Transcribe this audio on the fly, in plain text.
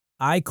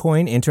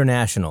iCoin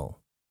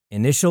International,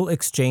 Initial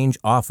Exchange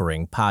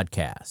Offering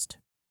Podcast.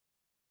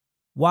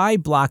 Why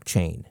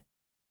blockchain?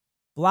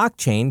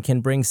 Blockchain can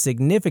bring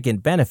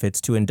significant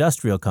benefits to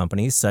industrial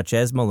companies such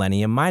as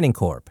Millennium Mining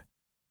Corp.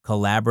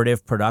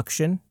 Collaborative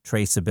production,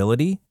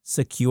 traceability,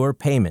 secure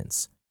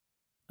payments.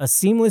 A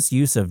seamless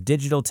use of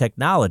digital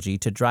technology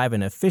to drive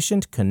an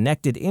efficient,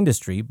 connected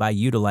industry by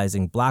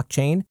utilizing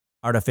blockchain,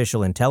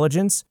 artificial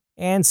intelligence,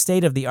 and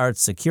state-of-the-art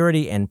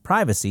security and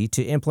privacy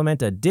to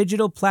implement a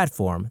digital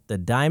platform the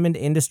diamond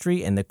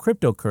industry and the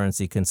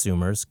cryptocurrency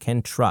consumers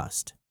can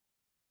trust.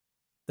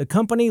 The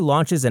company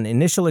launches an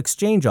initial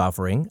exchange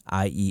offering,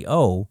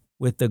 IEO,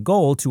 with the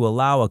goal to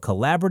allow a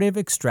collaborative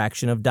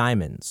extraction of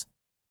diamonds.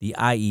 The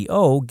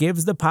IEO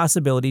gives the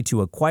possibility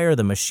to acquire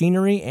the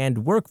machinery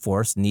and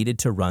workforce needed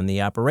to run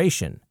the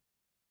operation.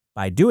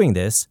 By doing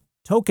this,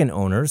 token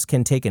owners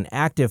can take an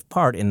active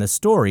part in the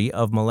story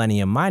of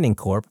Millennium Mining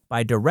Corp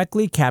by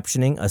directly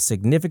captioning a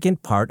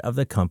significant part of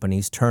the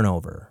company's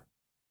turnover.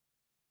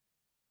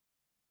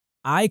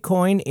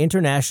 iCoin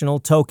International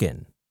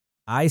Token,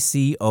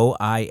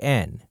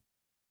 ICOIN,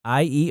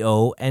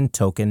 IEO and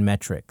token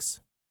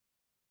metrics.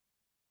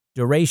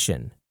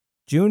 Duration: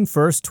 June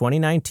 1,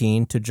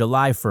 2019 to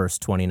July 1,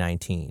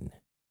 2019.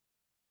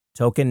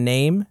 Token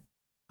name: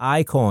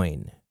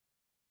 iCoin.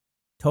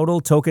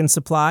 Total token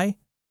supply: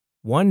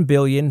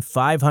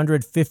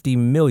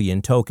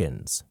 1,550,000,000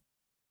 tokens.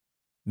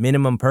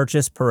 Minimum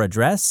purchase per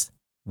address: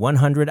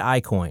 100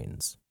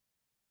 iCoins.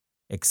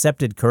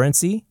 Accepted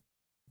currency: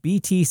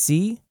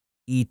 BTC,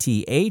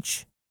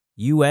 ETH,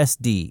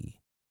 USD.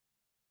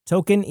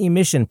 Token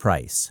emission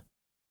price: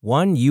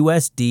 $1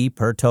 USD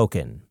per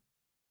token.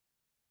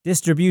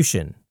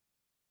 Distribution: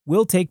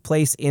 will take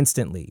place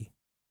instantly.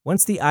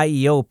 Once the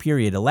IEO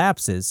period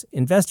elapses,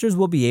 investors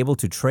will be able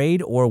to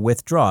trade or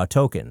withdraw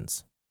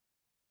tokens.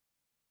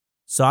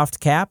 Soft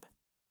cap: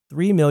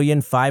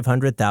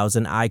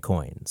 3,500,000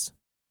 iCoins.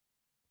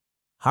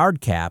 Hard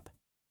cap: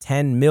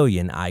 10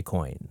 million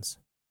iCoins.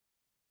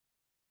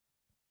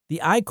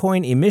 The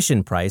iCoin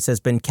emission price has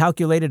been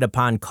calculated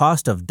upon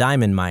cost of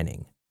diamond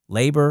mining,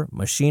 labor,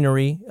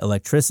 machinery,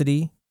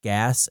 electricity,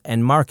 gas,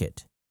 and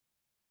market.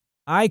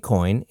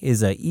 iCoin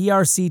is a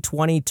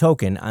ERC20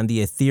 token on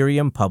the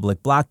Ethereum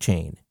public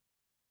blockchain.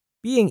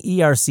 Being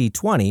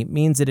ERC20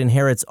 means it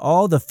inherits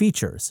all the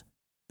features: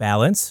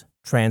 balance,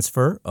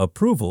 transfer,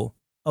 approval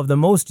of the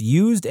most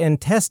used and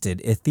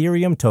tested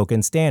Ethereum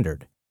token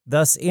standard,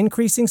 thus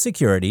increasing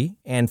security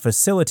and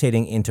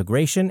facilitating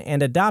integration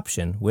and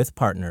adoption with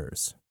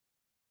partners.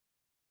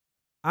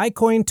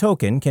 iCoin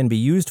token can be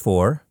used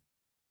for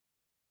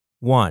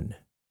 1.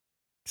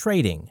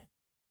 Trading.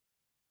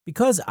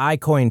 Because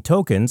iCoin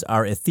tokens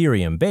are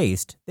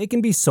Ethereum-based, they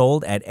can be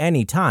sold at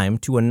any time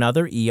to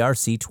another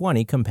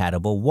ERC20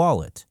 compatible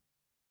wallet.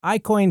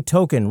 iCoin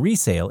token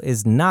resale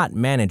is not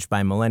managed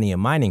by Millennium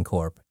Mining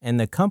Corp, and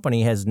the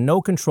company has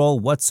no control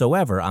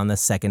whatsoever on the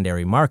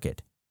secondary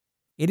market.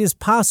 It is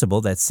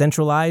possible that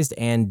centralized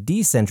and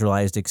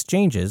decentralized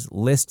exchanges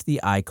list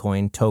the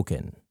iCoin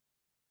token.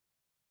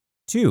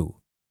 2.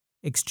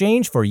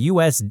 Exchange for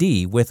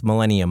USD with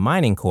Millennium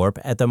Mining Corp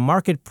at the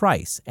market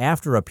price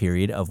after a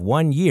period of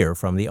 1 year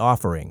from the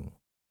offering.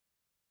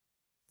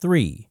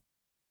 3.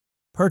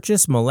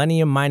 Purchase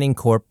Millennium Mining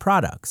Corp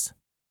products.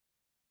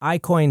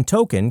 iCoin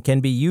token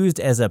can be used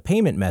as a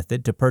payment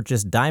method to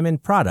purchase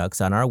diamond products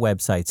on our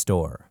website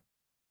store.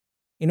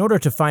 In order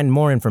to find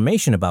more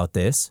information about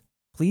this,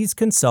 please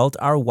consult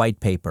our white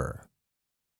paper.